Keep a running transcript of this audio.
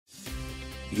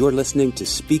You're listening to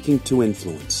Speaking to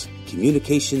Influence,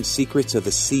 Communication Secrets of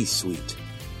the C-Suite.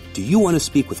 Do you want to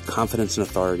speak with confidence and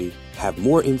authority, have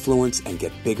more influence, and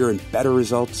get bigger and better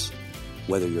results?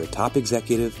 Whether you're a top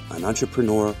executive, an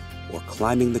entrepreneur, or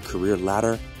climbing the career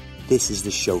ladder, this is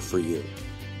the show for you.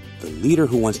 The leader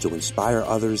who wants to inspire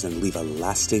others and leave a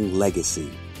lasting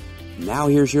legacy. Now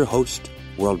here's your host,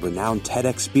 world-renowned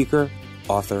TEDx speaker,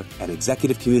 author, and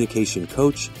executive communication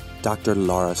coach, Dr.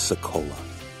 Laura Sokola.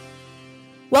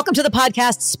 Welcome to the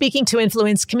podcast, Speaking to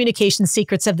Influence, Communication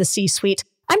Secrets of the C-Suite.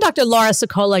 I'm Dr. Laura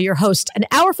Sokola, your host, and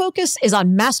our focus is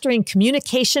on mastering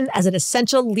communication as an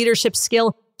essential leadership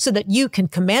skill so that you can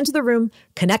command the room,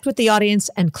 connect with the audience,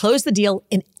 and close the deal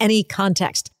in any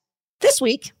context. This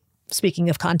week, speaking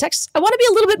of context, I want to be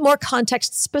a little bit more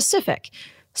context specific.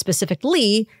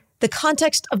 Specifically, the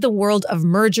context of the world of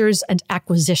mergers and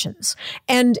acquisitions.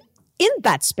 And in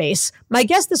that space, my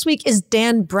guest this week is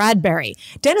Dan Bradbury.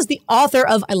 Dan is the author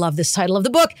of, I love this title of the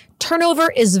book,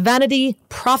 Turnover is Vanity,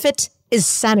 Profit is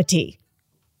Sanity.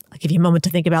 I'll give you a moment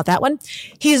to think about that one.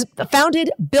 He has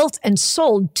founded, built, and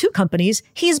sold 2 companies.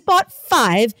 He's bought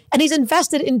 5, and he's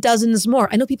invested in dozens more.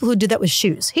 I know people who do that with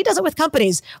shoes. He does it with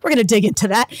companies. We're going to dig into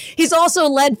that. He's also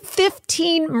led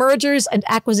 15 mergers and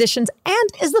acquisitions and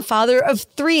is the father of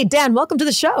 3. Dan, welcome to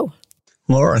the show.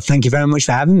 Laura, thank you very much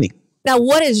for having me. Now,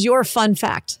 what is your fun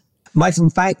fact? My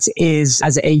fun fact is,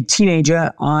 as a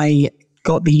teenager, I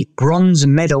got the bronze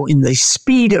medal in the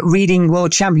Speed Reading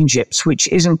World Championships, which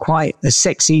isn't quite as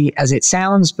sexy as it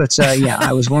sounds, but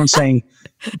I was once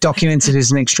documented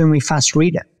as an extremely fast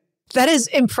reader. That is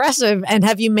impressive. And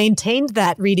have you maintained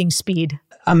that reading speed?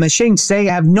 I'm ashamed to say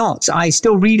I have not. I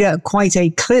still read at quite a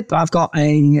clip. I've got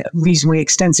a reasonably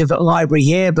extensive library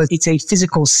here, but it's a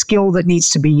physical skill that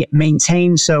needs to be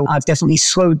maintained. So I've definitely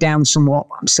slowed down somewhat.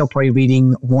 I'm still probably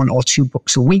reading 1 or 2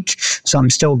 books a week. So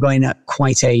I'm still going at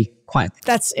quite a.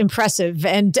 That's impressive.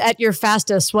 And at your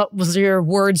fastest, what was your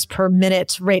words per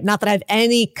minute rate? Not that I have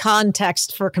any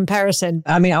context for comparison.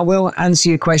 I mean, I will answer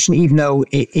your question, even though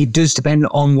it does depend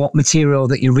on what material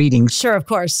that you're reading. Sure, of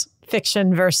course.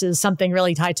 Fiction versus something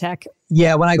really high tech.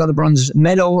 Yeah, when I got the bronze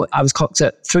medal, I was clocked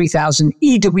at 3,000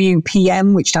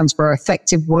 EWPM, which stands for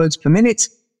effective words per minute,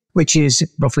 which is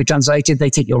roughly translated. They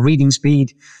take your reading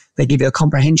speed. They give you a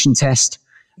comprehension test.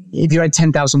 If you read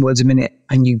 10,000 words a minute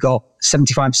and you got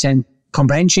 75%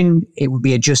 comprehension, it would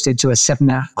be adjusted to a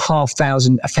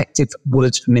 7,500 effective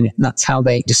words per minute. And that's how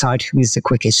they decide who is the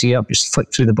quickest. So you just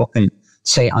flick through the book and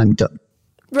say, I'm done.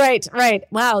 Right.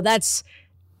 Wow, that's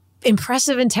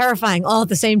impressive and terrifying all at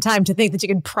the same time to think that you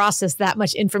can process that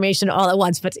much information all at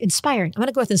once, but inspiring. I'm going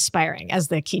to go with inspiring as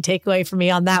the key takeaway for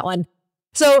me on that one.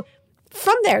 So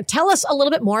from there, tell us a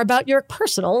little bit more about your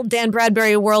personal Dan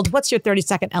Bradbury world. What's your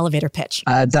 30-second elevator pitch?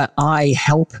 That I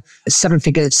help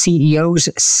 7-figure CEOs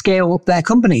scale up their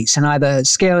companies and either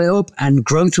scale it up and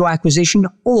grow through acquisition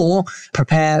or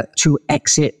prepare to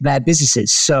exit their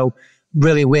businesses. So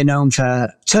really, we're known for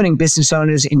turning business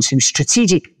owners into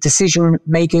strategic decision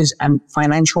makers and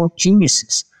financial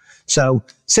geniuses. So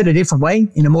said a different way,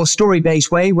 in a more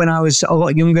story-based way, when I was a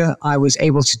lot younger, I was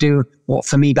able to do what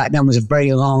for me back then was a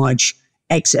very large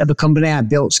exit of a company. I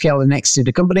built, scaled, and exited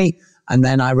a company. And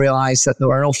then I realized that there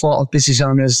were an awful lot of business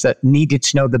owners that needed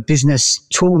to know the business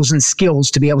tools and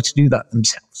skills to be able to do that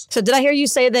themselves. So did I hear you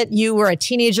say that you were a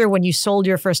teenager when you sold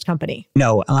your first company?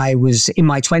 No, I was in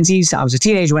my 20s. I was a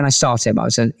teenager when I started, but I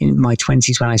was in my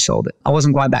 20s when I sold it. I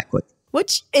wasn't quite backward.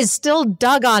 Which is still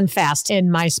doggone fast in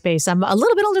my space. I'm a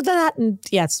little bit older than that, and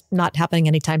yeah, it's not happening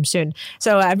anytime soon.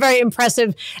 So very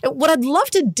impressive. What I'd love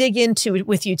to dig into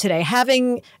with you today,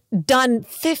 having done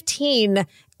 15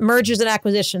 mergers and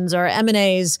acquisitions or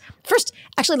M&As. First,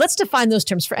 actually, let's define those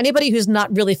terms for anybody who's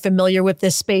not really familiar with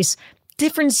this space.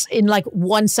 Difference in like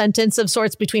one sentence of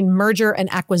sorts between merger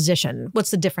and acquisition.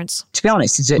 What's the difference? To be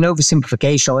honest, it's an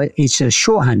oversimplification. It's a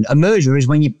shorthand. A merger is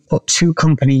when you put 2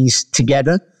 companies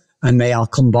together and they are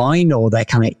combined or they're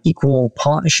kind of equal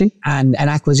partnership. And an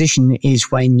acquisition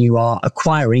is when you are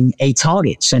acquiring a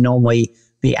target. So normally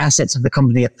the assets of the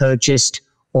company are purchased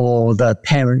or the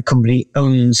parent company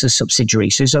owns a subsidiary.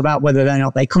 So it's about whether or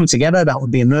not they come together, that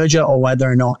would be a merger, or whether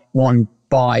or not one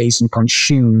buys and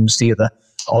consumes the other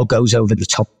or goes over the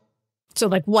top. So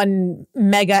like one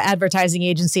mega advertising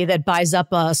agency that buys up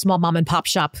a small mom and pop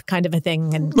shop kind of a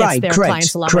thing and gets their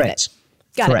clients along with it.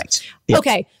 Got it. Yep.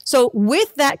 Okay. So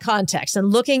with that context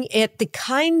and looking at the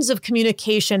kinds of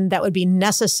communication that would be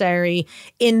necessary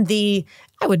in the,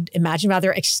 I would imagine,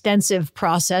 rather extensive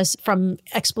process from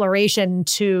exploration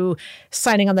to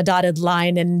signing on the dotted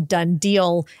line and done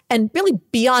deal, and really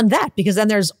beyond that, because then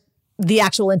there's the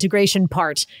actual integration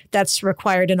part that's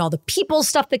required and all the people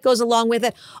stuff that goes along with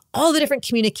it, all the different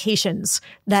communications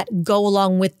that go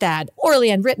along with that, orally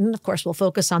and written. Of course, we'll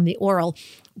focus on the oral.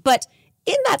 But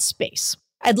in that space,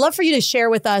 I'd love for you to share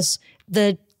with us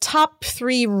the top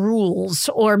 3 rules,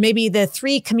 or maybe the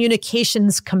 3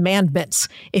 communications commandments,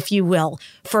 if you will,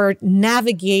 for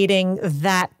navigating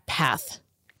that path.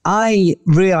 I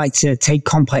really like to take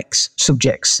complex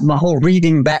subjects. My whole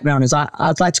reading background is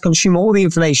I'd like to consume all the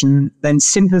information, then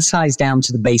synthesize down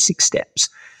to the basic steps.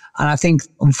 And I think,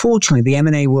 unfortunately, the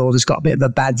M&A world has got a bit of a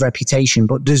bad reputation,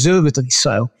 but deservedly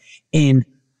so, in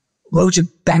loads of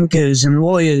bankers and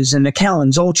lawyers and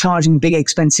accountants all charging big,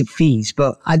 expensive fees.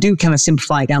 But I do kind of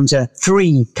simplify it down to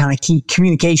 3 kind of key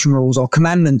communication rules or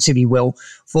commandments, if you will,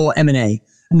 for M&A.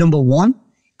 Number 1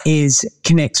 is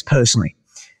connect personally.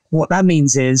 What that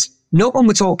means is, not when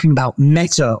we're talking about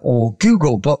Meta or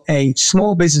Google, but a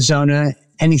small business owner,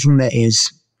 anything that is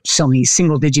selling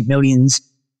single-digit millions,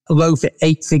 low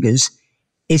 8 figures,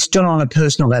 it's done on a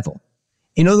personal level.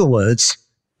 In other words,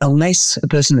 unless the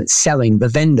person that's selling, the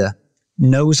vendor,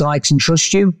 knows, likes, and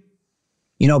trusts you,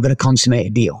 you're not going to consummate a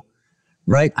deal,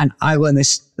 right? And I learned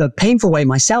this the painful way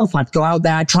myself. I'd go out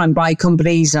there, I'd try and buy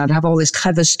companies, and I'd have all this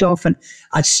clever stuff, and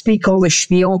I'd speak all this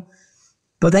spiel,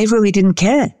 but they really didn't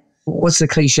care. What's the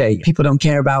cliche? People don't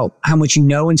care about how much you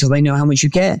know until they know how much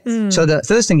you care. So the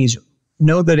first thing is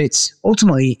know that it's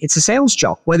a sales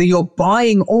job, whether you're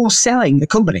buying or selling a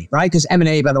company, right? Because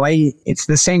M&A, by the way, it's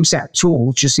the same set of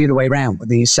tools, just the other way around,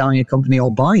 whether you're selling a company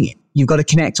or buying it. You've got to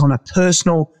connect on a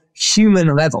personal,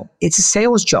 human level. It's a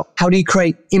sales job. How do you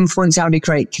create influence? How do you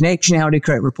create connection? How do you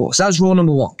create rapport? So that's rule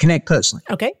number 1, connect personally.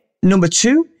 Okay. Number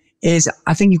 2 is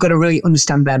I think you've got to really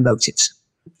understand their motives.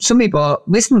 Some people are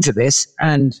listening to this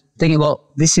and thinking,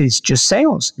 well, this is just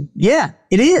sales. Yeah,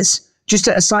 it is. Just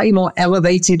at a slightly more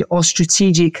elevated or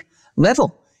strategic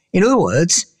level. In other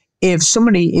words, if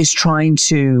somebody is trying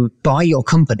to buy your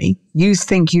company, you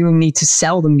think you need to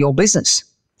sell them your business.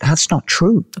 That's not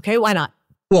true. Okay, why not?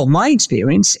 Well, my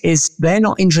experience is they're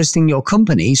not interested in your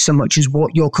company so much as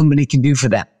what your company can do for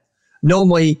them.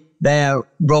 Normally, they're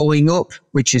rolling up,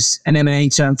 which is an M&A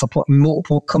term for putting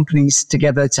multiple companies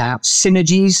together to have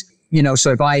synergies. You know,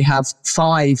 so if I have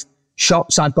 5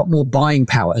 shops, I've got more buying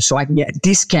power. So I can get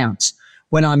discounts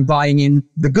when I'm buying in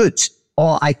the goods,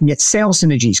 or I can get sales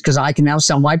synergies because I can now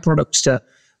sell my products to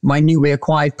my newly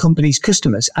acquired company's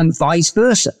customers and vice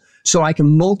versa. So I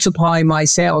can multiply my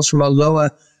sales from a lower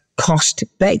cost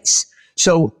base.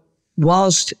 So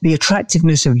whilst the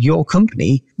attractiveness of your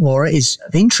company, Laura, is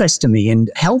of interest to me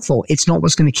and helpful, it's not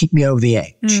what's going to keep me over the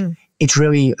edge. It's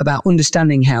really about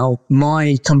understanding how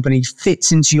my company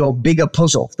fits into your bigger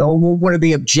puzzle. What are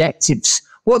the objectives?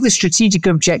 What are the strategic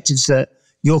objectives that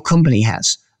your company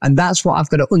has? And that's what I've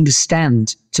got to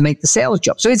understand to make the sales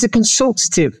job. So it's a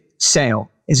consultative sale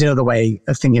is another way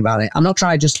of thinking about it. I'm not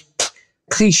trying to just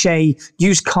cliche,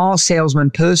 used car salesman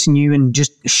person you and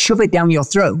just shove it down your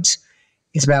throat.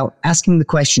 It's about asking the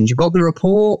questions. You've got the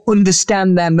rapport,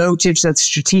 understand their motives, their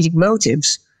strategic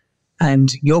motives,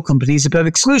 and your company is a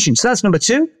perfect solution. So that's number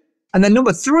 2. And then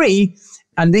number 3,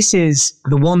 and this is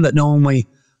the one that normally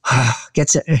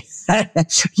gets a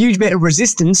huge bit of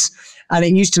resistance, and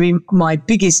it used to be my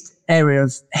biggest area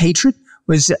of hatred,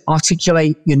 was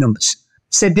articulate your numbers.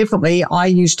 Said differently, I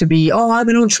used to be, I'm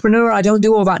an entrepreneur. I don't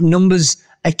do all that numbers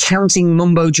accounting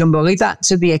mumbo jumbo. Leave that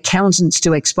to the accountants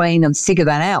to explain and figure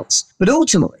that out. But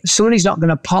ultimately, somebody's not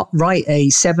going to write a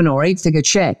 7 or 8 figure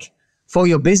check for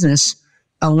your business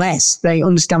unless they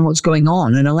understand what's going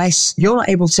on, and unless you're not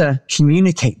able to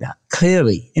communicate that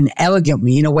clearly and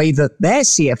elegantly in a way that their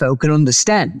CFO can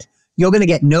understand, you're going to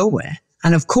get nowhere.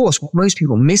 And of course, what most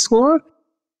people miss, Laura,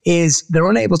 is they're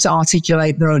unable to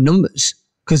articulate their own numbers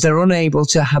because they're unable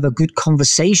to have a good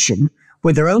conversation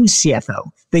with their own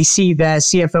CFO. They see their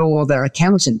CFO or their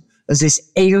accountant as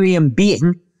this alien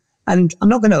being. And I'm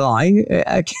not going to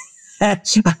lie,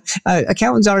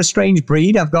 accountants are a strange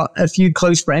breed. I've got a few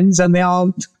close friends and they are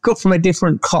cut from a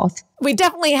different cloth. We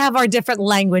definitely have our different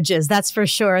languages, that's for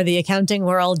sure. The accounting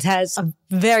world has a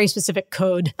very specific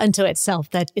code unto itself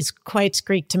that is quite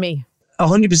Greek to me.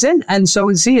 100%. And so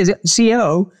as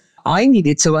CEO, I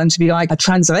needed to learn to be like a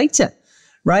translator,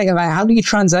 right? How do you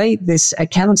translate this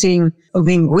accounting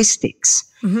linguistics?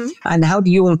 And how do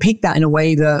you unpick that in a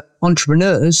way that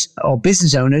entrepreneurs or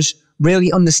business owners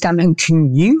really understand and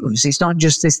can use? It's not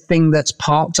just this thing that's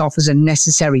parked off as a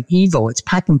necessary evil. It's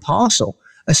pack and parcel,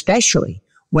 especially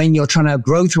when you're trying to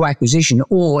grow through acquisition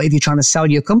or if you're trying to sell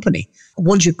your company.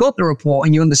 Once you've got the report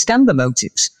and you understand the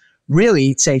motives, really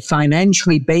it's a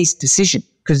financially based decision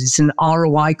because it's an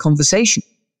ROI conversation.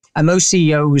 And most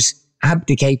CEOs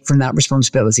abdicate from that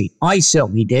responsibility. I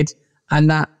certainly did. And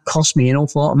that cost me an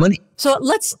awful lot of money. So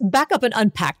let's back up and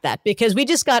unpack that, because we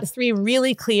just got 3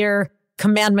 really clear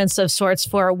commandments of sorts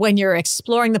for when you're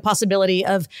exploring the possibility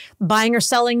of buying or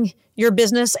selling your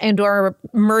business and or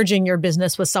merging your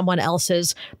business with someone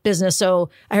else's business. So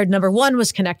I heard number 1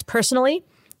 was connect personally.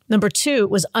 Number 2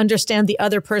 was understand the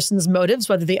other person's motives,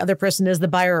 whether the other person is the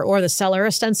buyer or the seller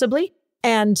ostensibly.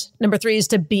 And number 3 is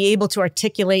to be able to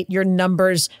articulate your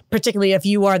numbers, particularly if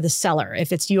you are the seller,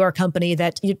 if it's your company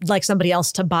that you'd like somebody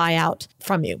else to buy out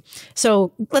from you.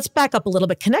 So let's back up a little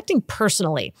bit, connecting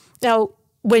personally. Now,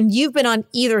 when you've been on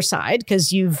either side,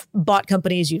 because you've bought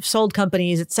companies, you've sold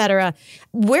companies, et cetera,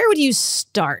 where would you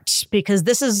start? Because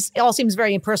it all seems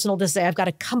very impersonal to say, I've got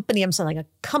a company, I'm selling a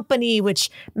company, which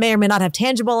may or may not have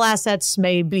tangible assets,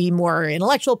 may be more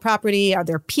intellectual property. Are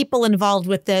there people involved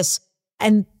with this?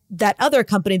 And that other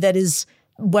company that is,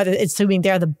 whether it's assuming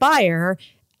they're the buyer,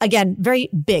 again, very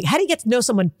big. How do you get to know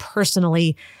someone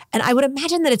personally? And I would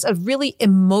imagine that it's a really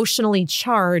emotionally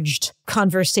charged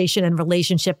conversation and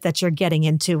relationship that you're getting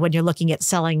into when you're looking at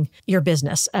selling your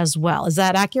business as well. Is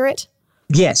that accurate?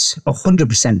 Yes,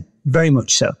 100%. Very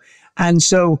much so. And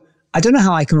so I don't know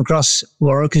how I come across,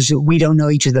 Laura, because we don't know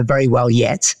each other very well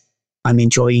yet. I'm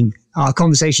enjoying our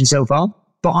conversation so far,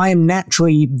 but I am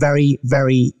naturally very,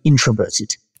 very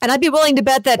introverted. And I'd be willing to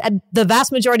bet that the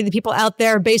vast majority of the people out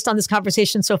there, based on this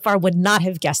conversation so far, would not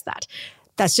have guessed that.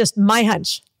 That's just my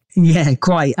hunch. Yeah,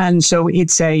 quite. And so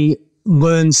it's a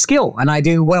learned skill. And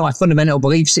one of my fundamental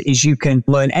beliefs is you can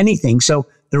learn anything. So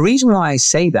the reason why I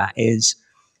say that is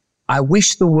I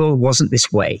wish the world wasn't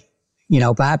this way.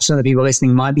 Perhaps some of the people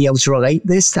listening might be able to relate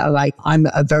this. I'm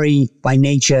a very, by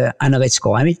nature,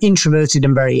 analytical. I'm introverted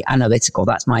and very analytical.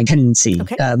 That's my tendency.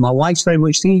 Okay. My wife's very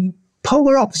much the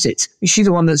polar opposite. She's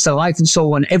the one that's the life and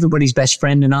soul and everybody's best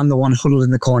friend, and I'm the one huddled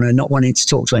in the corner not wanting to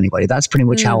talk to anybody. That's pretty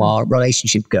much how our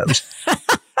relationship goes.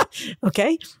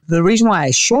 Okay. The reason why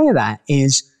I share that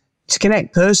is to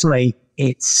connect personally,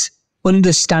 it's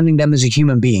understanding them as a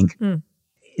human being.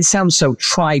 It sounds so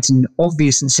trite and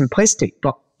obvious and simplistic,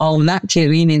 but I'll naturally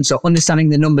lean into understanding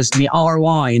the numbers and the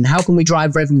ROI and how can we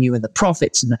drive revenue and the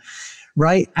profits,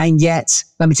 right? And yet,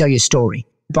 let me tell you a story.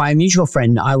 By a mutual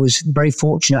friend, I was very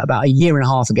fortunate about a year and a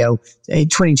half ago, in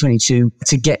 2022,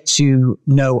 to get to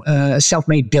know a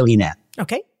self-made billionaire.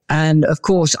 Okay. And of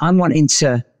course, I'm wanting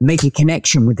to make a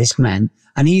connection with this man.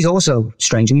 And he's also,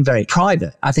 strangely, very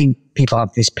private. I think people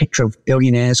have this picture of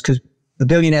billionaires because the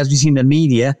billionaires we see in the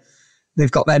media,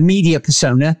 they've got their media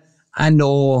persona,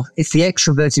 or it's the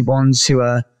extroverted ones who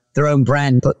are their own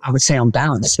brand. But I would say on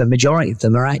balance, the majority of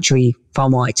them are actually far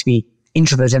more likely to be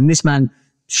introverted. And this man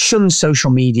shuns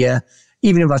social media.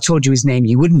 Even if I told you his name,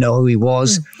 you wouldn't know who he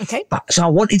was. Okay. So I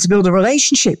wanted to build a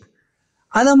relationship.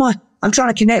 And I'm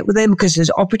trying to connect with him because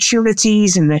there's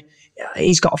opportunities and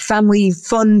he's got a family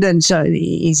fund. And so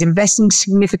he's investing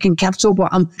significant capital, but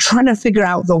I'm trying to figure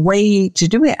out the way to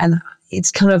do it. And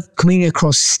it's kind of coming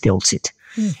across stilted.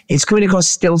 It's coming across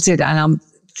stilted and I'm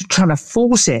trying to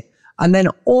force it. And then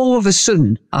all of a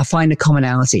sudden I find a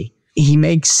commonality. He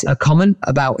makes a comment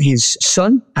about his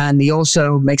son, and he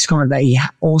also makes a comment that he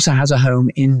also has a home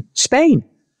in Spain.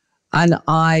 And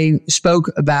I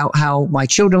spoke about how my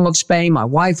children love Spain, my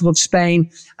wife loves Spain,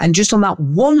 and just on that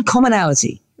one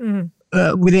commonality,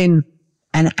 within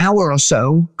an hour or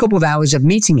so, a couple of hours of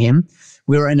meeting him,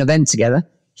 we were at an event together,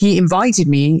 he invited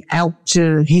me out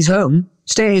to his home,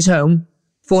 stay at his home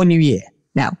for New Year.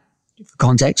 Now, for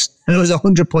context, there was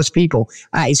 100+ people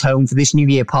at his home for this New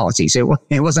Year party. So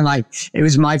it wasn't like it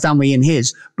was my family and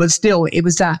his, but still it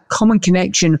was that common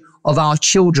connection of our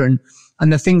children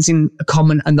and the things in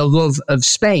common and the love of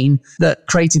Spain that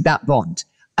created that bond.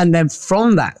 And then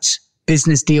from that,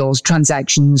 business deals,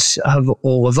 transactions have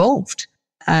all evolved.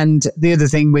 And the other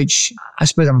thing, which I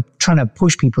suppose I'm trying to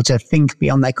push people to think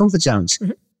beyond their comfort zones.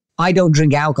 I don't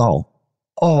drink alcohol,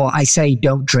 or I say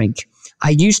don't drink.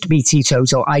 I used to be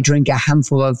teetotal. I drink a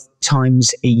handful of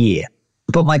times a year.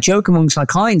 But my joke amongst my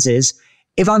clients is,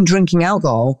 if I'm drinking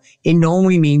alcohol, it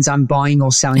normally means I'm buying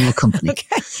or selling a company.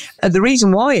 The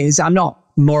reason why is I'm not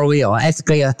morally or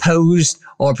ethically opposed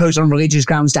or opposed on religious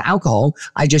grounds to alcohol.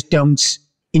 I just don't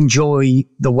enjoy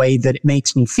the way that it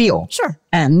makes me feel. Sure.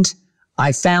 And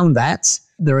I found that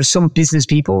there are some business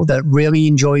people that really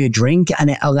enjoy a drink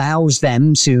and it allows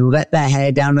them to let their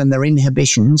hair down and their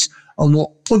inhibitions on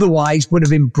what otherwise would have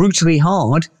been brutally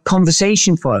hard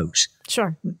conversation flows.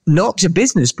 Sure. Not to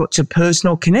business, but to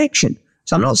personal connection.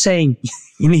 So I'm not saying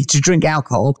you need to drink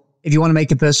alcohol if you want to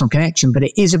make a personal connection, but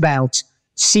it is about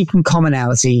seeking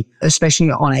commonality,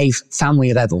 especially on a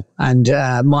family level. And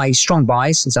my strong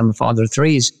bias, since I'm a father of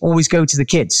 3, is always go to the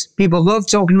kids. People love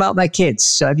talking about their kids.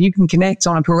 So if you can connect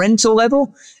on a parental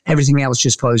level, everything else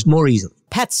just flows more easily.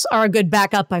 Pets are a good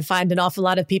backup. I find an awful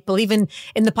lot of people, even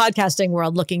in the podcasting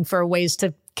world, looking for ways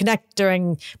to connect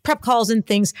during prep calls and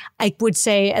things. I would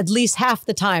say at least half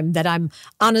the time that I'm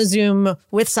on a Zoom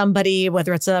with somebody,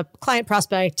 whether it's a client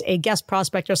prospect, a guest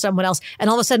prospect, or someone else, and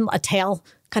all of a sudden a tail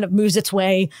kind of moves its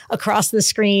way across the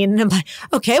screen. And I'm like,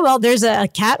 okay, well, there's a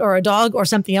cat or a dog or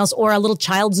something else, or a little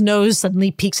child's nose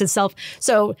suddenly peeks itself.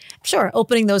 So sure,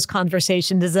 opening those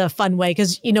conversations is a fun way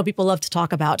because, people love to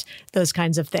talk about those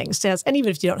kinds of things. And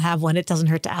even if you don't have one, it doesn't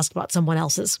hurt to ask about someone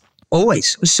else's.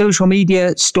 Always. Social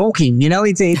media stalking,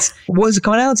 it's what's the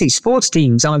commonality? Sports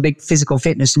teams. I'm a big physical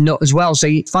fitness nut as well. So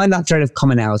you find that thread of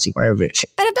commonality wherever it is.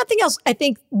 And if nothing else, I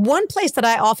think one place that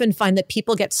I often find that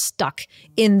people get stuck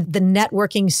in the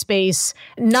networking space,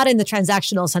 not in the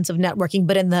transactional sense of networking,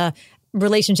 but in the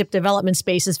relationship development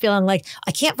space, is feeling like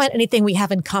I can't find anything we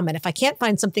have in common. If I can't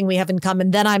find something we have in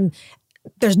common, then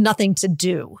there's nothing to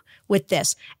do with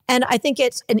this. And I think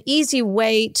it's an easy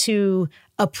way to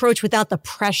approach without the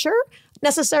pressure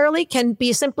necessarily can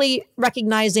be simply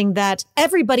recognizing that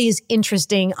everybody is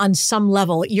interesting on some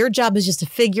level. Your job is just to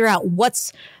figure out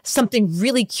what's something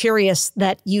really curious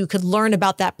that you could learn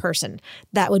about that person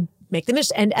that would make them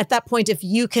interesting. And at that point, if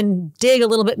you can dig a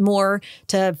little bit more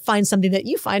to find something that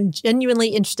you find genuinely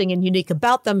interesting and unique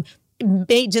about them,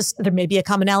 there may be a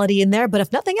commonality in there, but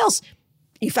if nothing else,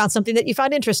 you found something that you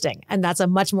found interesting. And that's a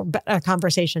much more better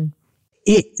conversation.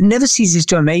 It never ceases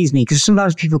to amaze me because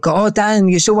sometimes people go, oh, Dan,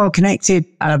 you're so well connected.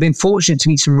 And I've been fortunate to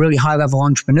meet some really high level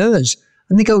entrepreneurs.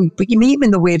 And they go, but you meet them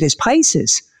in the weirdest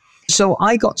places. So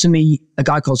I got to meet a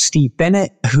guy called Steve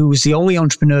Bennett, who was the only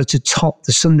entrepreneur to top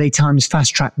the Sunday Times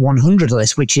Fast Track 100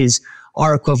 list, which is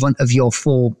our equivalent of your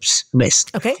Forbes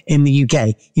list in the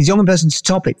UK. He's the only person to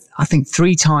top it, I think,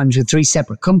 3 times with 3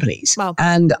 separate companies. Wow.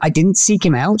 And I didn't seek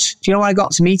him out. Do you know where I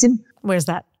got to meet him? Where's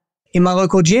that? In my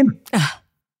local gym.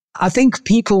 I think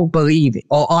people believe,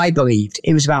 or I believed,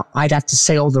 it was about I'd have to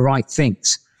say all the right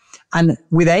things. And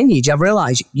with age, I've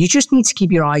realized you just need to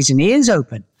keep your eyes and ears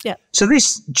open. Yeah. So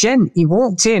this gent, he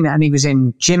walked in and he was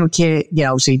in gym kit,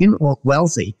 so he didn't look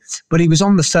wealthy, but he was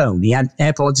on the phone. He had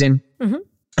AirPods in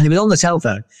and he was on the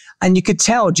telephone. And you could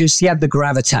tell just he had the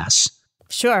gravitas.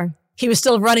 Sure. He was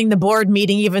still running the board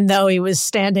meeting, even though he was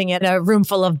standing in a room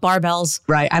full of barbells.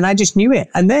 Right. And I just knew it.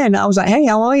 And then I was like, hey,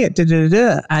 how are you?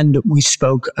 And we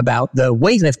spoke about the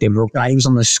weightlifting. Right? He was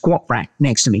on the squat rack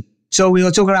next to me. So we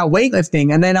were talking about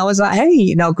weightlifting. And then I was like,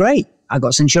 hey, great. I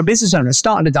got sent to your business owner.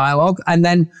 Started a dialogue and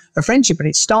then a friendship. And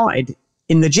it started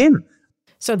in the gym.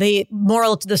 So the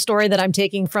moral to the story that I'm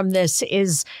taking from this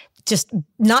is just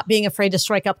not being afraid to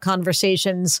strike up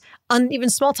conversations on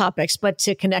even small topics, but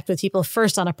to connect with people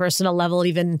first on a personal level,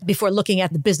 even before looking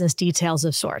at the business details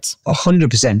of sorts.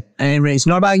 100%. And it's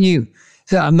not about you.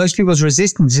 So most people's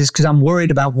resistance is because I'm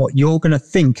worried about what you're going to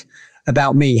think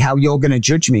about me, how you're going to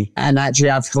judge me. And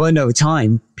actually, I've learned over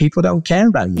time, people don't care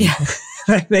about you.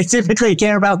 Yeah. They typically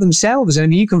care about themselves.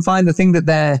 And you can find the thing that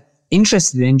they're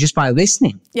interested in just by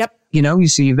listening. Yep. You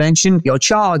see, you mentioned your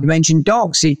child, you mentioned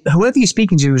dogs. See, whoever you're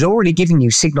speaking to is already giving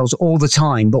you signals all the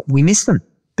time, but we miss them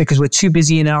because we're too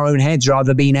busy in our own heads rather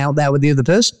than being out there with the other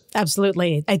person.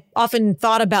 Absolutely. I often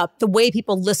thought about the way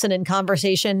people listen in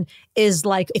conversation is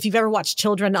like if you've ever watched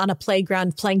children on a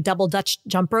playground playing double Dutch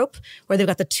jump rope, where they've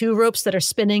got the 2 ropes that are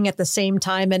spinning at the same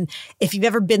time. And if you've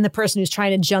ever been the person who's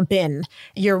trying to jump in,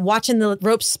 you're watching the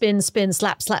ropes spin,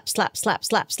 slap, slap, slap, slap,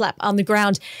 slap, slap on the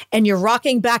ground. And you're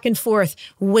rocking back and forth,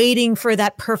 waiting for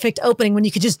that perfect opening when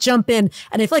you could just jump in.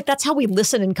 And I feel like that's how we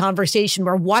listen in conversation.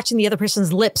 We're watching the other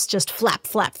person's lips just flap,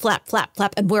 flap, flap, flap,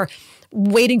 flap. And we're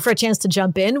waiting for a chance to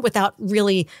jump in without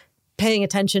really paying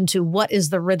attention to what is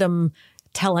the rhythm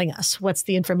telling us, what's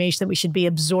the information that we should be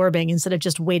absorbing instead of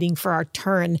just waiting for our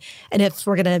turn. And if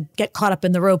we're going to get caught up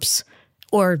in the ropes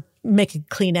or make a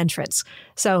clean entrance.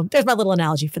 So there's my little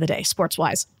analogy for the day, sports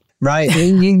wise. Right.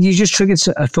 you just triggered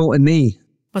a thought in me.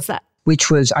 What's that? Which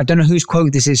was, I don't know whose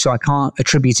quote this is, so I can't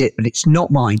attribute it, but it's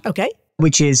not mine. Okay.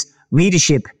 Which is,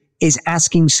 leadership is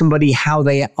asking somebody how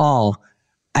they are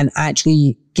and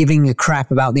actually giving a crap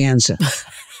about the answer.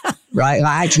 Right?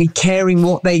 Like actually caring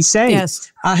what they say.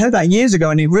 Yes. I heard that years ago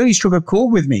and it really struck a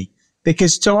chord with me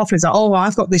because so often it's like, oh,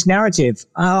 I've got this narrative.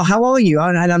 Oh, how are you?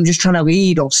 And I'm just trying to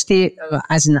lead or steer,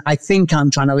 as in I think I'm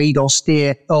trying to lead or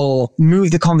steer or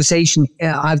move the conversation.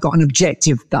 I've got an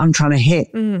objective that I'm trying to hit.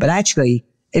 But actually,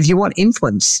 if you want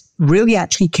influence, really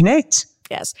actually connect.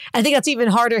 Yes. I think that's even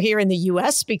harder here in the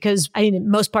U.S. because in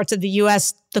most parts of the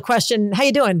U.S., the question, how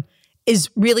you doing, is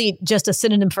really just a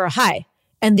synonym for a hi.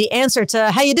 And the answer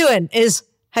to how you doing is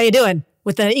how you doing,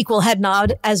 with an equal head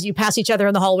nod as you pass each other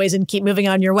in the hallways and keep moving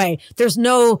on your way. There's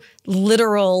no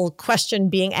literal question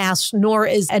being asked, nor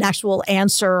is an actual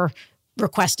answer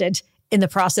requested in the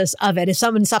process of it. If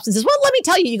someone stops and says, well, let me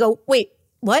tell you, you go, wait,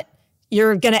 what?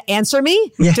 You're going to answer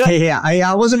me?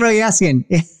 I wasn't really asking.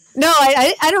 No,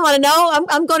 I don't want to know.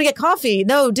 I'm going to get coffee.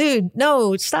 No, dude,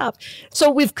 no, stop. So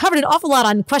we've covered an awful lot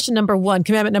on question number 1,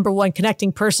 commandment number 1,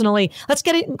 connecting personally. Let's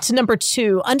get into number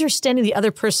 2, understanding the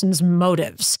other person's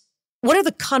motives. What are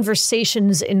the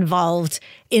conversations involved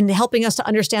in helping us to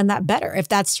understand that better? If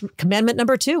that's commandment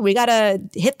number 2, we got to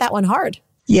hit that one hard.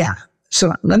 Yeah.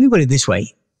 So let me put it this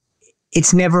way.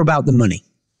 It's never about the money.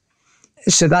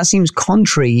 So that seems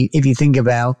contrary if you think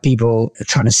about people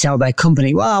trying to sell their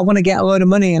company. Well, I want to get a load of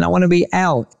money and I want to be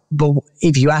out. But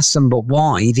if you ask them, but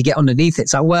why? If you get underneath it,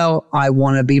 it's like, well, I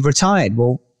want to be retired.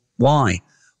 Well, why?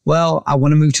 Well, I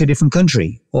want to move to a different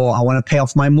country, or I want to pay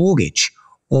off my mortgage,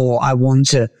 or I want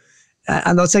to,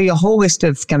 and they'll tell you a whole list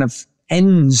of kind of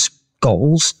ends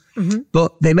goals,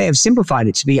 but they may have simplified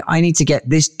it to be, I need to get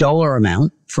this dollar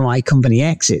amount for my company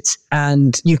exits.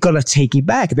 And you've got to take it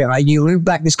back a bit. Like you loop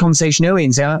back this conversation earlier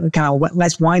and say,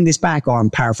 let's wind this back, or I'm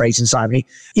paraphrasing slightly.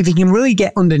 If you can really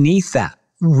get underneath that,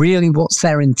 really what's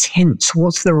their intent?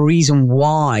 What's the reason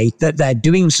why that they're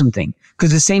doing something?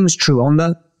 Because the same is true on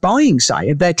the buying side.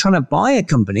 If they're trying to buy a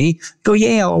company, go,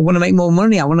 yeah, I want to make more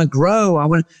money. I want to grow.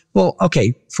 Well,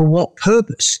 okay, for what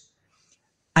purpose?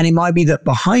 And it might be that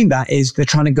behind that is they're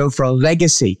trying to go for a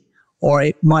legacy, or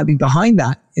it might be behind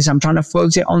that is I'm trying to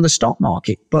float it on the stock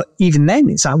market. But even then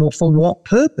it's like, well, for what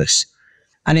purpose?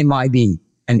 And it might be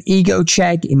an ego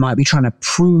check. It might be trying to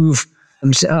prove.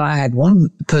 I had one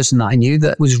person that I knew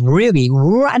that was really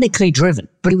radically driven,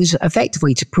 but it was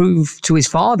effectively to prove to his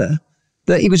father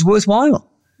that he was worthwhile.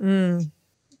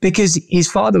 Because his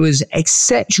father was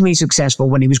exceptionally successful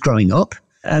when he was growing up.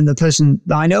 And the person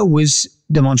that I know was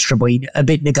demonstrably a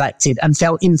bit neglected and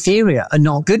felt inferior and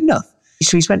not good enough.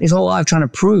 So he spent his whole life trying to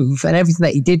prove, and everything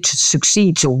that he did to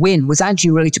succeed, to win, was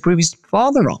actually really to prove his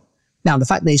father wrong. Now, the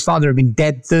fact that his father had been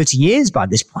dead 30 years by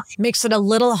this point makes it a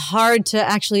little hard to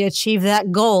actually achieve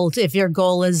that goal if your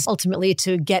goal is ultimately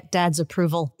to get dad's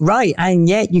approval. Right. And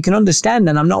yet you can understand,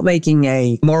 and I'm not making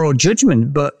a moral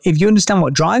judgment, but if you understand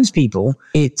what drives people,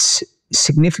 it's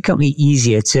significantly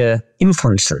easier to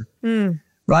influence them.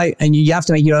 Right. And you have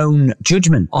to make your own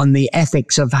judgment on the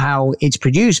ethics of how it's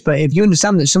produced. But if you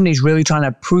understand that somebody's really trying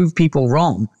to prove people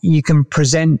wrong, you can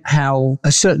present how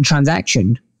a certain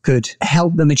transaction could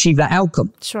help them achieve that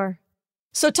outcome. Sure.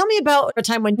 So tell me about a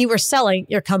time when you were selling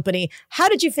your company. How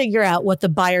did you figure out what the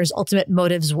buyer's ultimate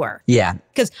motives were? Yeah.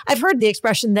 Because I've heard the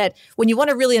expression that when you want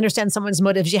to really understand someone's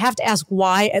motives, you have to ask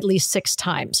why at least 6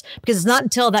 times. Because it's not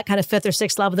until that kind of 5th or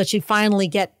 6th level that you finally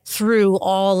get through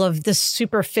all of the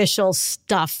superficial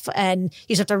stuff. And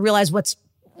you just have to realize what's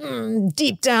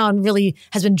deep down really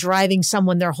has been driving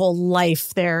someone their whole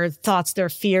life, their thoughts, their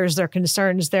fears, their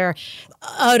concerns, their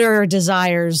utter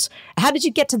desires. How did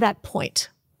you get to that point?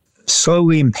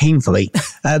 Slowly and painfully.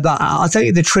 But I'll tell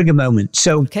you the trigger moment.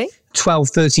 So 12,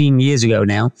 13 years ago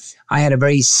now, I had a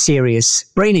very serious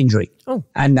brain injury.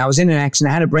 And I was in an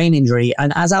accident, I had a brain injury.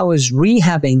 And as I was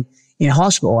rehabbing in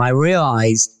hospital, I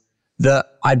realized that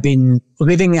I'd been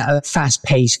living at a fast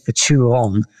pace for too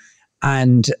long.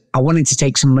 And I wanted to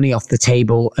take some money off the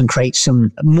table and create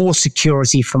some more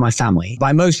security for my family.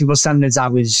 By most people's standards, I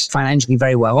was financially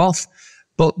very well off.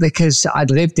 But because I'd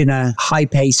lived in a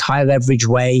high-paced, high-leverage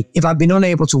way, if I'd been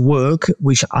unable to work,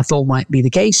 which I thought might be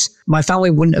the case, my family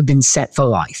wouldn't have been set for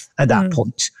life at that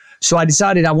point. So I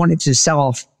decided I wanted to sell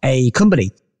off a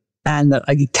company and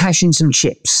I could cash in some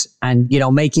chips and,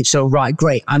 make it so, right,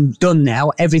 great, I'm done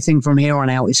now. Everything from here on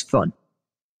out is fun.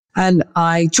 And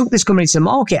I took this company to the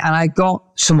market and I got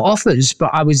some offers, but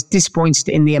I was disappointed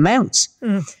in the amounts.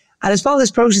 And as part of this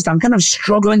process, I'm kind of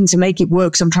struggling to make it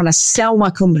work. So I'm trying to sell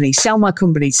my company, sell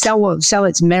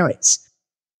its merits.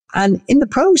 And in the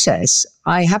process,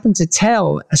 I happened to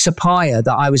tell a supplier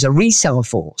that I was a reseller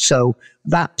for. So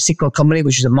that particular company,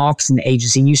 which was a marketing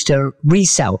agency, used to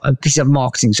resell a piece of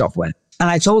marketing software. And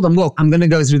I told them, look, I'm going to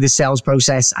go through this sales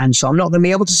process. And so I'm not going to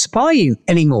be able to supply you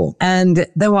anymore. And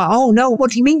they were like, oh, no,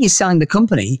 what do you mean you're selling the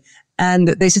company? And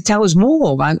they said, tell us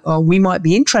more. We might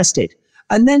be interested.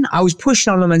 And then I was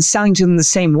pushing on them and selling to them the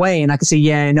same way. And I could say,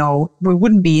 yeah, no, we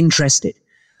wouldn't be interested.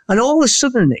 And all of a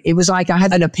sudden, it was like I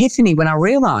had an epiphany when I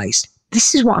realized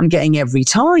this is what I'm getting every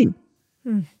time.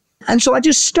 And so I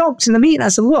just stopped in the meeting. I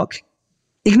said, look,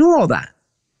 ignore all that.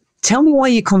 Tell me why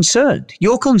you're concerned.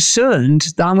 You're concerned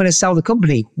that I'm going to sell the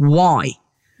company. Why?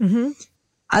 And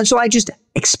so I just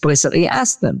explicitly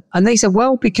asked them. And they said,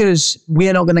 well, because we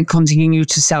are not going to continue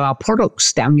to sell our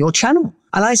products down your channel.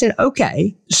 And I said,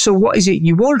 okay, so what is it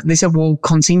you want? And they said, well,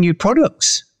 continued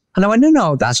products. And I went,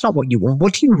 no, that's not what you want.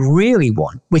 What do you really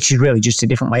want? Which is really just a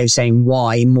different way of saying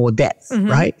why in more depth,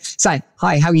 right? It's like,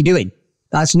 hi, how are you doing?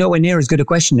 That's nowhere near as good a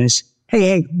question as,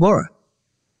 hey, Laura,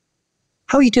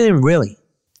 how are you doing really?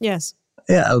 Yes.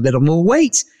 Yeah, a little more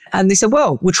weight. And they said,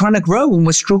 well, we're trying to grow and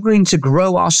we're struggling to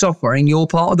grow our software in your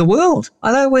part of the world.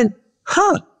 And I went,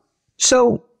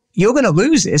 so you're going to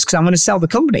lose this because I'm going to sell the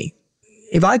company.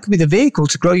 If I could be the vehicle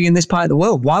to grow you in this part of the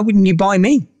world, why wouldn't you buy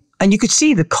me? And you could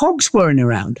see the cogs whirring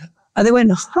around. And they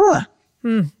went,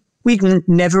 we've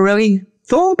never really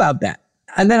thought about that.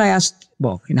 And then I asked,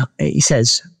 well, he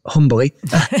says humbly,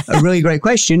 a really great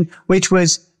question, which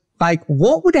was like,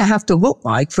 what would it have to look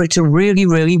like for it to really,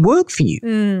 really work for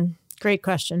you? Great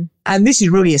question. And this is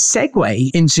really a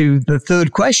segue into the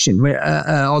third question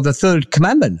or the third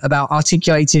commandment about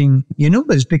articulating your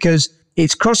numbers, because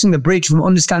it's crossing the bridge from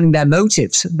understanding their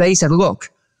motives. They said,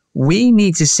 look, we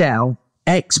need to sell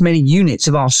X many units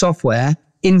of our software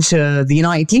into the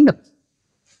United Kingdom,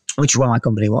 which is where my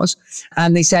company was.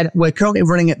 And they said, we're currently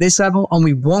running at this level and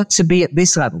we want to be at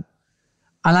this level.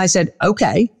 And I said,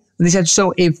 okay. And they said,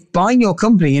 so if buying your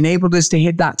company enabled us to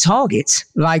hit that target,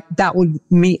 like that would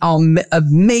meet a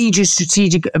major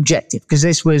strategic objective, because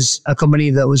this was a company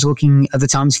that was looking at the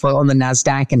time to float on the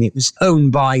NASDAQ, and it was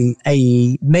owned by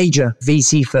a major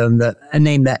VC firm, a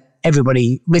name that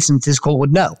everybody listening to this call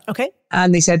would know. Okay.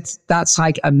 And they said, that's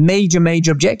like a major,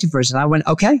 major objective for us. And I went,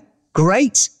 okay,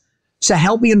 great. So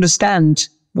help me understand,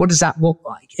 what does that look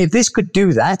like? If this could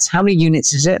do that, how many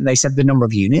units is it? And they said the number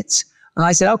of units. And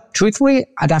I said, truthfully,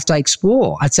 I'd have to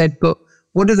explore. I said, but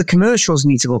what do the commercials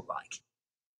need to look like?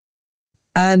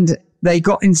 And they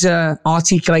got into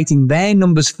articulating their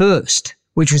numbers first,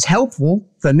 which was helpful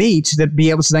for me to be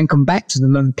able to then come back to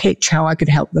them and pitch how I could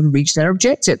help them reach their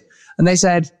objective. And they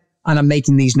said, and I'm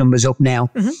making these numbers up now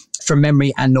from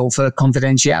memory and all for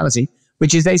confidentiality,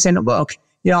 which is they said, look,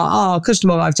 our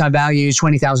customer lifetime value is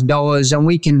 $20,000 and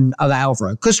we can allow for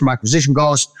a customer acquisition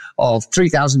cost of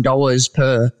 $3,000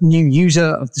 per new user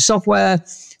of the software.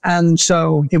 And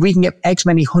so if we can get X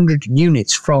many hundred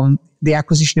units from the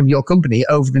acquisition of your company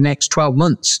over the next 12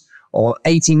 months or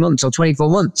 18 months or 24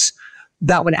 months,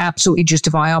 that would absolutely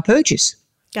justify our purchase.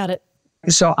 Got it.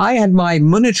 So I had my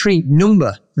monetary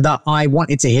number that I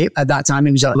wanted to hit. At that time,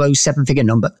 it was a low 7-figure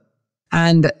number.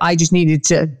 And I just needed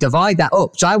to divide that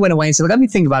up. So I went away and said, let me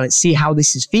think about it, see how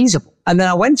this is feasible. And then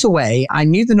I went away. I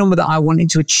knew the number that I wanted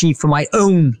to achieve for my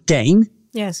own gain.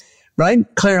 Yes. Right?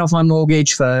 Clearing off my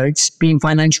mortgage for being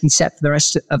financially set for the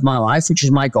rest of my life, which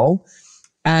is my goal.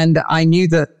 And I knew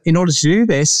that in order to do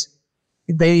this,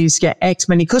 they needed to get X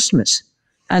many customers.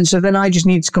 And so then I just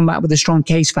needed to come back with a strong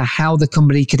case for how the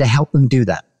company could help them do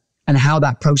that and how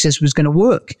that process was going to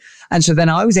work. And so then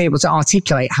I was able to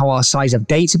articulate how our size of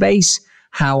database,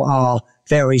 how our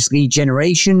various lead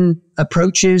generation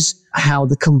approaches, how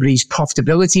the company's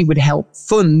profitability would help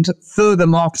fund further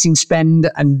marketing spend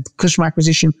and customer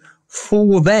acquisition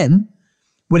for them,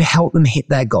 would help them hit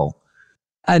their goal.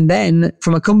 And then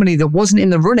from a company that wasn't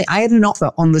in the running, I had an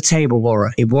offer on the table,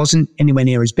 Laura. It wasn't anywhere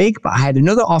near as big, but I had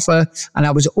another offer and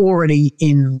I was already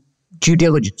in due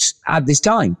diligence at this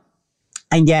time.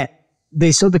 And yet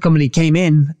this other company came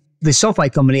in, the software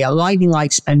company, a lightning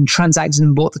lights, and transacted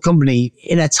and bought the company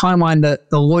in a timeline that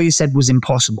the lawyer said was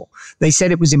impossible. They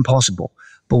said it was impossible.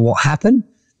 But what happened?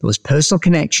 There was personal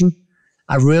connection.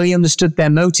 I really understood their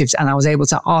motives and I was able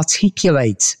to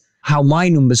articulate how my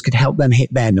numbers could help them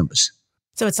hit their numbers.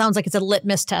 So it sounds like it's a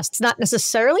litmus test. It's not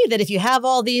necessarily that if you have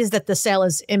all these that the sale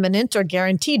is imminent or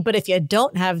guaranteed, but if you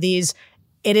don't have these,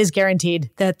 it is guaranteed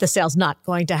that the sale's not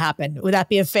going to happen. Would that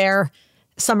be a fair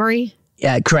summary?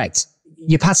 Yeah, correct.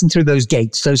 You're passing through those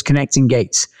gates, those connecting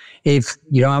gates. If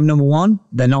you don't have number one,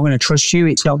 they're not going to trust you.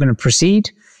 It's not going to proceed.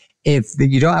 If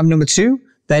you don't have number two,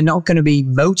 they're not going to be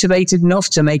motivated enough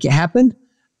to make it happen.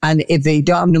 And if they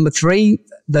don't have number three,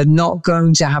 they're not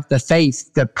going to have the faith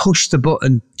to push the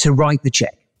button to write the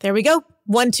check. There we go.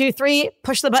 1, 2, 3,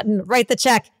 push the button, write the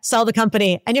check, sell the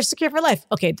company, and you're secure for life.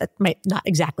 Okay, that might not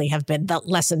exactly have been the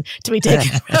lesson to be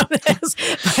taken from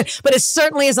this, but it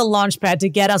certainly is a launch pad to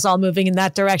get us all moving in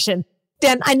that direction.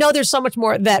 Dan, I know there's so much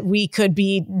more that we could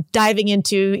be diving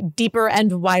into deeper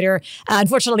and wider.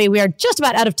 Unfortunately, we are just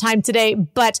about out of time today,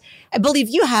 but I believe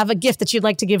you have a gift that you'd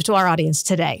like to give to our audience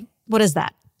today. What is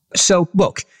that? So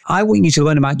look, I want you to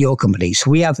learn about your company. So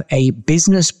we have a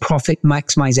business profit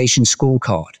maximization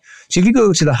scorecard. So if you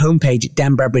go to the homepage at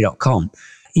danbradbury.com,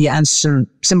 you answer some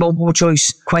simple multiple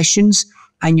choice questions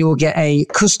and you'll get a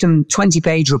custom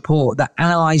 20-page report that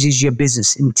analyzes your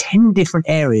business in 10 different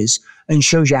areas and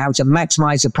shows you how to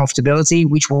maximize the profitability,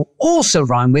 which will also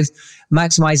rhyme with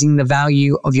maximizing the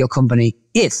value of your company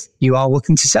if you are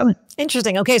looking to sell it.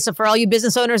 Interesting. Okay, so for all you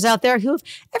business owners out there who've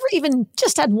ever even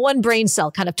just had one brain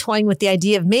cell kind of toying with the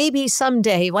idea of maybe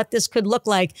someday what this could look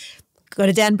like, go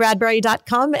to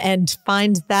danbradbury.com and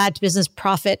find that business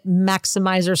profit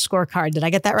maximizer scorecard. Did I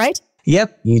get that right?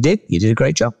 Yep, you did. You did a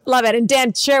great job. Love it. And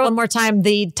Dan, share one more time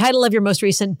the title of your most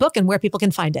recent book and where people can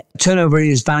find it. Turnover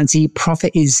is vanity,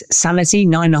 profit is sanity.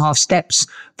 9.5 steps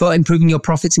for improving your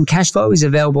profits and cash flow is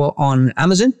available on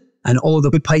Amazon and all the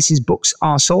good places books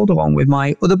are sold, along with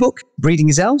my other book, Breeding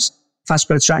Gazelles, Fast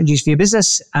Growth Strategies for Your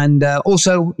Business. And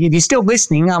also, if you're still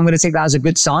listening, I'm going to take that as a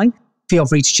good sign. Feel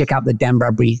free to check out the Dan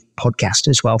Bradbury podcast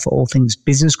as well for all things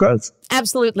business growth.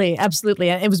 Absolutely. Absolutely.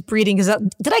 It was Breeding Gazelles.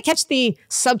 Did I catch the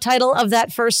subtitle of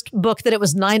that first book that it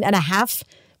was 9.5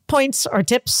 points or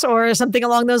tips or something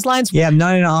along those lines? Yeah,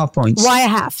 9.5 points. Why a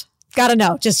half? Gotta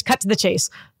know. Just cut to the chase.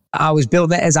 I was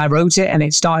built it as I wrote it, and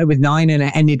it started with 9 and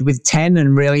it ended with 10.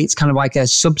 And really, it's kind of like a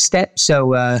sub-step.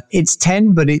 So it's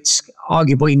 10, but it's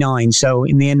arguably 9. So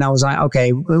in the end, I was like,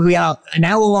 okay, we are an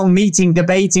hour-long meeting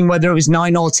debating whether it was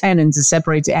 9 or 10 and to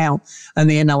separate it out. And in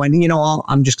the end, I went, you know what?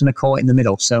 I'm just going to call it in the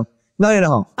middle. So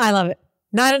 9.5. I love it.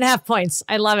 9.5 points.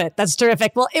 I love it. That's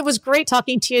terrific. Well, it was great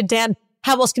talking to you, Dan.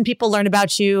 How else can people learn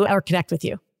about you or connect with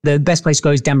you? The best place to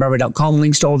go is danbradbury.com.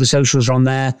 Links to all the socials are on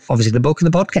there. Obviously, the book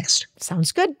and the podcast.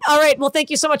 Sounds good. All right. Well, thank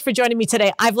you so much for joining me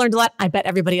today. I've learned a lot. I bet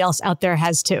everybody else out there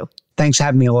has too. Thanks for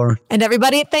having me, Laura. And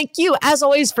everybody, thank you, as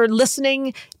always, for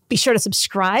listening. Be sure to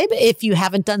subscribe if you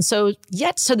haven't done so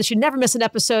yet so that you never miss an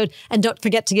episode. And don't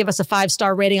forget to give us a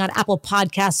 5-star rating on Apple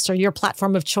Podcasts or your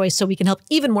platform of choice so we can help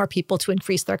even more people to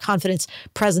increase their confidence,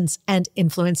 presence, and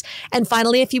influence. And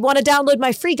finally, if you want to download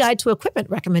my free guide to equipment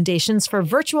recommendations for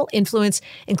virtual influence,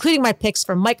 including my picks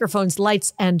for microphones,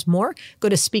 lights, and more, go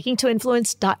to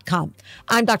speakingtoinfluence.com.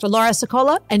 I'm Dr. Laura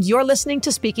Sicola, and you're listening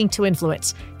to Speaking to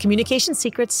Influence, Communication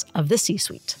Secrets of the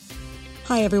C-Suite.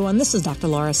 Hi, everyone. This is Dr.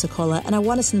 Laura Sicola, and I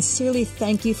want to sincerely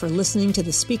thank you for listening to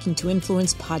the Speaking to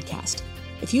Influence podcast.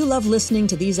 If you love listening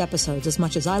to these episodes as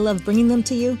much as I love bringing them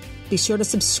to you, be sure to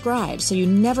subscribe so you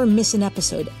never miss an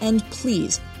episode. And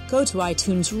please, go to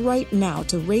iTunes right now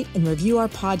to rate and review our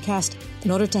podcast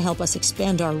in order to help us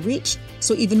expand our reach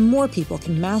so even more people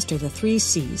can master the 3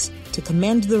 C's to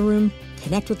command the room,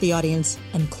 connect with the audience,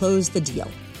 and close the deal.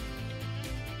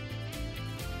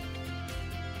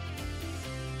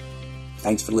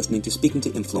 Thanks for listening to Speaking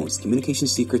to Influence, Communication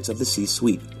Secrets of the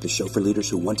C-Suite, the show for leaders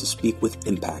who want to speak with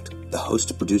impact. The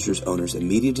hosts, producers, owners, and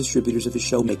media distributors of the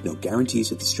show make no guarantees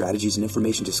that the strategies and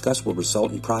information discussed will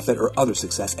result in profit or other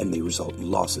success and may result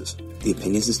in losses. The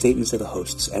opinions and statements of the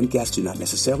hosts and guests do not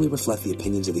necessarily reflect the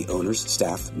opinions of the owners,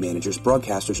 staff, managers,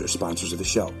 broadcasters, or sponsors of the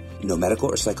show. No medical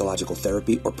or psychological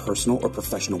therapy or personal or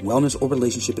professional wellness or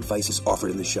relationship advice is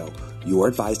offered in the show. You are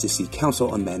advised to seek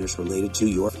counsel on matters related to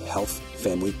your health,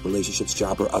 family, relationships,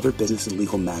 job, or other business and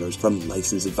legal matters from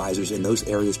licensed advisors in those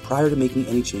areas prior to making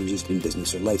any changes in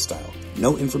business or lifestyle.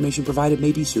 No information provided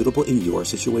may be suitable in your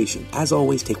situation. As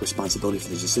always, take responsibility for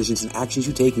the decisions and actions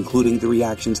you take, including the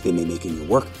reactions they may make in your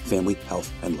work, family,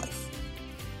 health, and life.